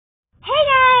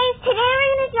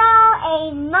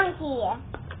a monkey.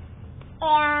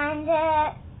 And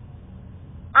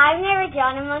I've never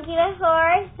drawn a monkey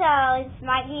before, so this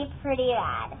might be pretty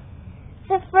bad.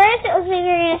 So first, we're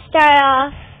going to start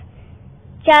off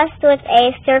just with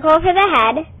a circle for the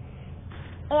head.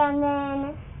 And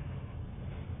then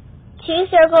 2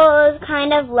 circles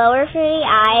kind of lower for the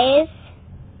eyes.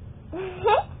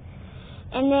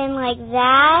 And then like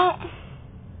that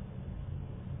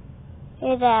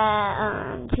for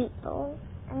the pupils.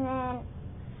 And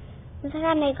then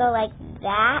I'm going to go like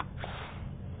that.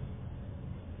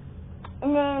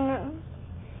 And then,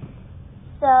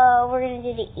 so we're going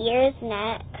to do the ears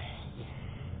next.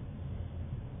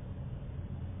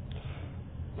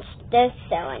 They're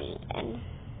so uneven.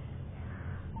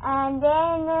 And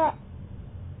then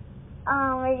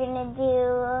we're going to do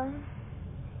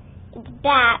its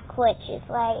back, which is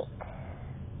like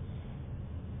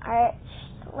arched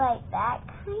like that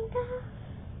kind of.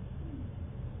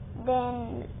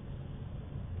 Then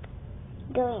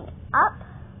going up.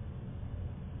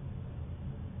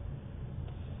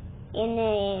 And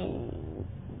then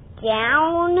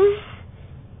down.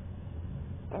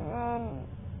 And then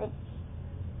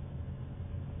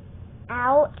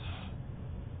out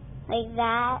like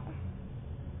that,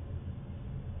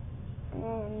 and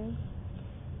then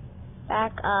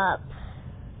back up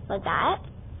like that.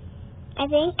 I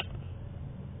think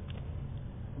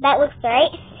that looks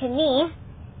right to me.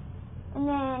 And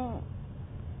then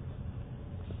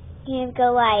you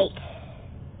go like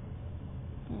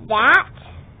that,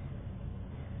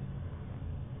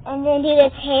 and then do the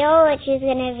tail, which is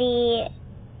going to be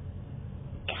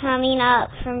coming up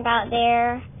from about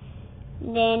there.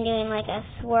 Then doing like a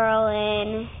swirl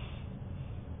in,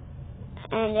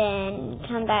 and then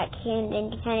come back here, and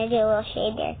then kind of do a little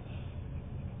shade there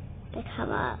to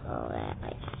come up a little bit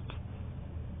like that.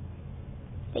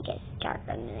 It gets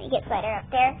darker and then it gets lighter up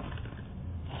there.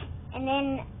 And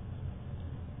then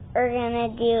we're gonna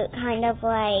do it kind of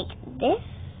like this,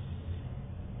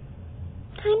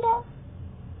 kind of.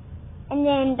 And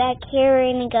then back here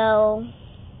we're gonna go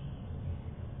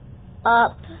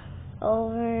up,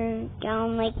 over,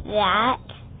 down like that,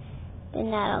 then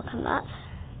that'll come up.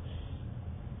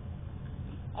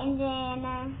 And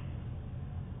then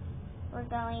we're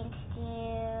going to do,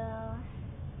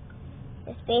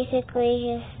 it's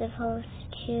basically just supposed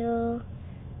to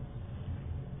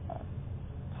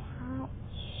attach,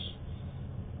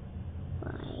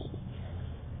 like,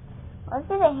 let's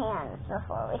do the hands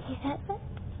before we do that.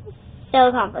 It's so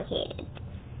complicated.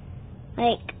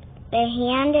 Like, the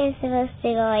hand is supposed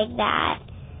to go like that,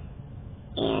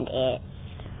 and it's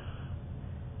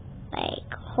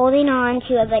like holding on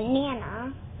to a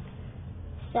banana.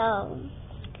 So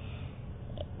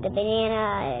the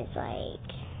banana is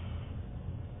like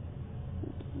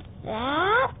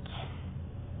that,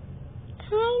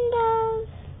 kind of.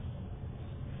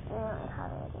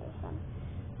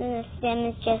 And the stem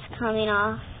is just coming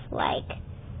off like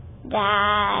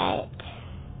that.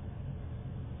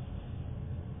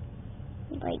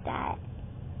 Like that,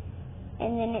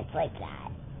 and then it's like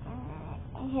that,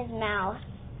 and his mouth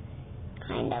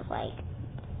kind of like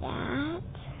that,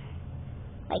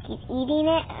 like he's eating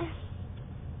it,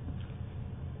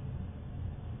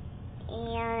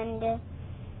 and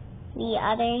the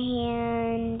other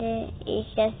hand is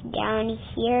just down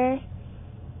here,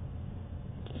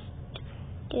 just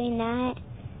doing that,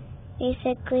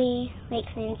 basically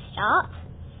makes him stop.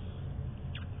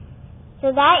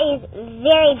 So that is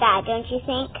very bad, don't you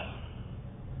think?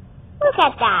 Look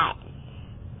at that.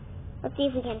 Let's see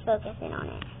if we can focus in on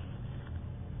it.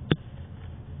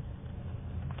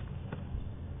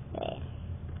 Wait.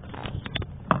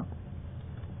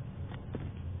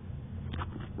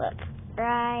 Look,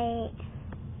 right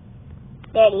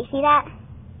there. Do you see that?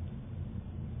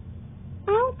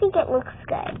 I don't think it looks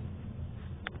good.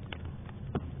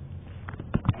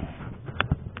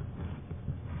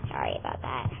 Sorry about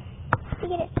that. To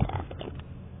get it set up again.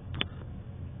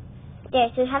 There,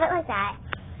 so we have it like that.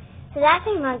 So that's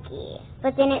a monkey,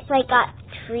 but then it's like got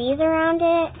trees around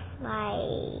it,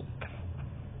 like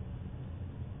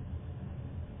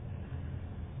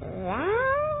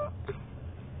that,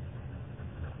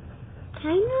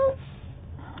 kind of.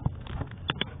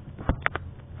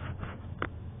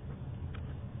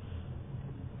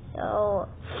 So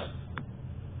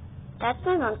that's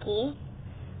my monkey.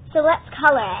 So let's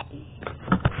color it.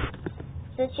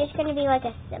 So it's just going to be like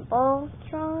a simple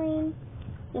drawing.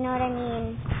 You know what I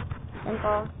mean?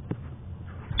 Simple.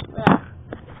 Ugh.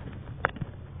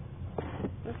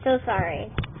 I'm so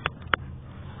sorry.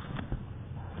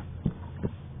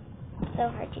 It's so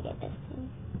hard to get this thing.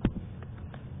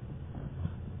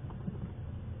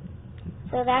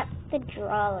 So that's the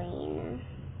drawing.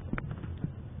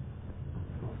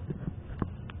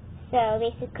 So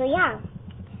basically, yeah,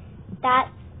 that's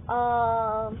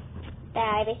all that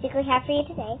I basically have for you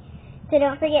today. So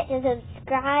don't forget to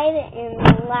subscribe and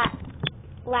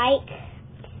like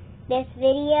this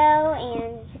video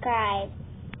and subscribe.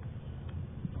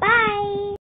 Bye!